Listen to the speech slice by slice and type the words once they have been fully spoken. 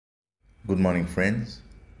Good morning, friends.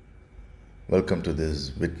 Welcome to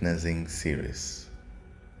this witnessing series.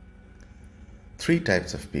 Three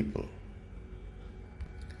types of people.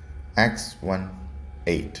 Acts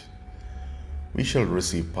 1:8. We shall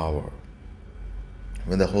receive power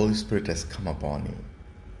when the Holy Spirit has come upon you,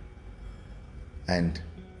 and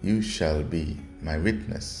you shall be my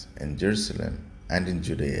witness in Jerusalem and in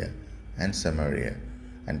Judea and Samaria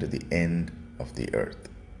and to the end of the earth.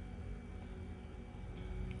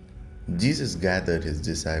 Jesus gathered his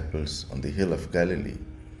disciples on the hill of Galilee,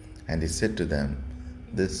 and he said to them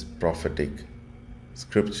this prophetic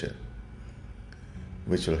scripture,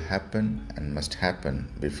 which will happen and must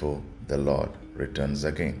happen before the Lord returns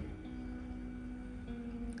again.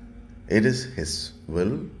 It is his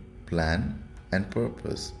will, plan, and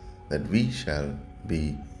purpose that we shall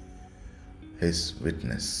be his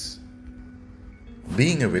witness.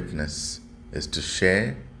 Being a witness is to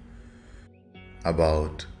share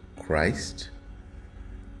about Christ,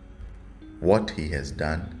 what he has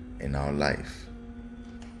done in our life.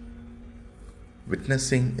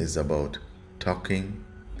 Witnessing is about talking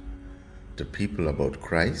to people about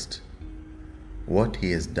Christ, what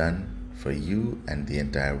he has done for you and the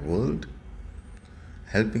entire world,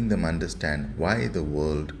 helping them understand why the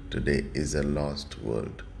world today is a lost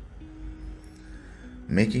world,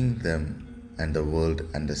 making them and the world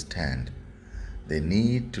understand they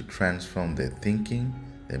need to transform their thinking,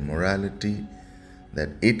 their morality, that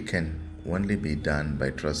it can only be done by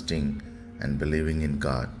trusting and believing in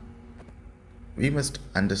God. We must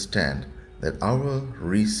understand that our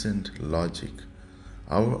recent logic,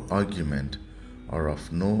 our argument, are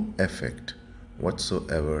of no effect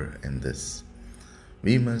whatsoever in this.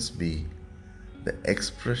 We must be the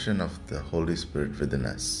expression of the Holy Spirit within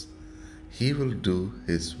us. He will do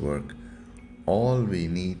his work. All we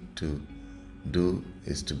need to do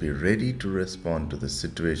is to be ready to respond to the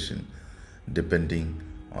situation, depending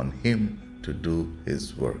on him to do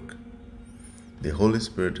his work. The Holy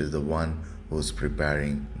Spirit is the one who is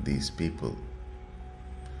preparing these people.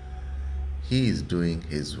 He is doing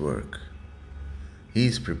his work. He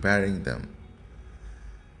is preparing them.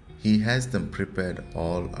 He has them prepared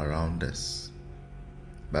all around us.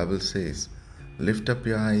 Bible says, "Lift up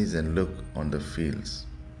your eyes and look on the fields,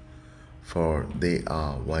 for they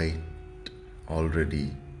are white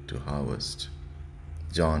already to harvest."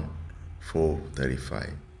 John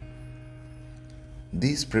 4:35.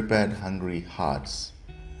 These prepared hungry hearts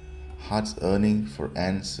yearning for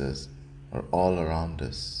answers, are all around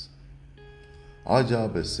us. Our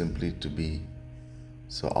job is simply to be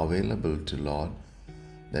so available to Lord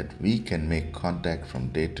that we can make contact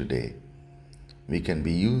from day to day. We can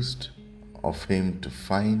be used of him to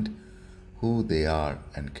find who they are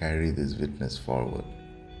and carry this witness forward.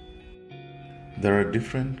 There are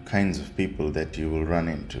different kinds of people that you will run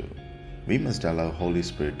into. We must allow Holy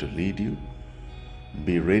Spirit to lead you.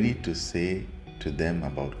 Be ready to say to them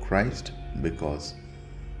about Christ, because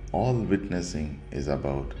all witnessing is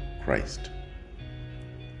about Christ.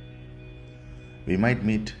 We might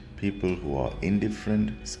meet people who are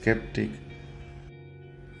indifferent, skeptic,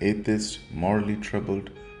 atheist, morally troubled,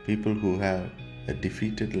 people who have a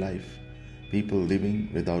defeated life, people living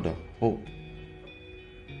without a hope.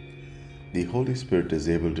 The Holy Spirit is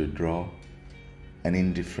able to draw an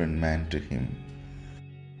indifferent man to him.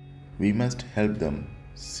 We must help them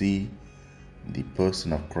see the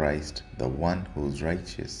person of Christ, the one who is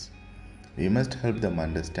righteous. We must help them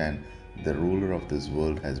understand the ruler of this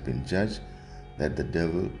world has been judged, that the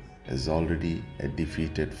devil is already a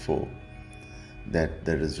defeated foe, that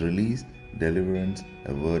there is release, deliverance,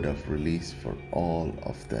 a word of release for all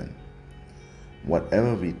of them.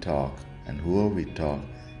 Whatever we talk and whoever we talk,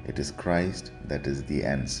 it is Christ that is the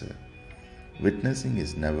answer. Witnessing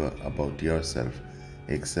is never about yourself,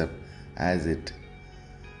 except as it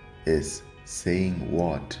is saying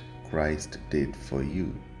what Christ did for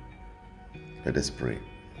you. Let us pray.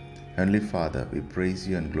 Heavenly Father, we praise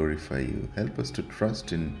you and glorify you. Help us to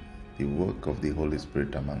trust in the work of the Holy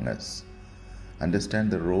Spirit among us. Understand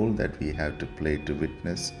the role that we have to play to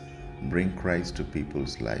witness, bring Christ to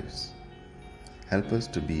people's lives. Help us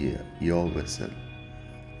to be your vessel.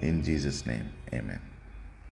 In Jesus' name, amen.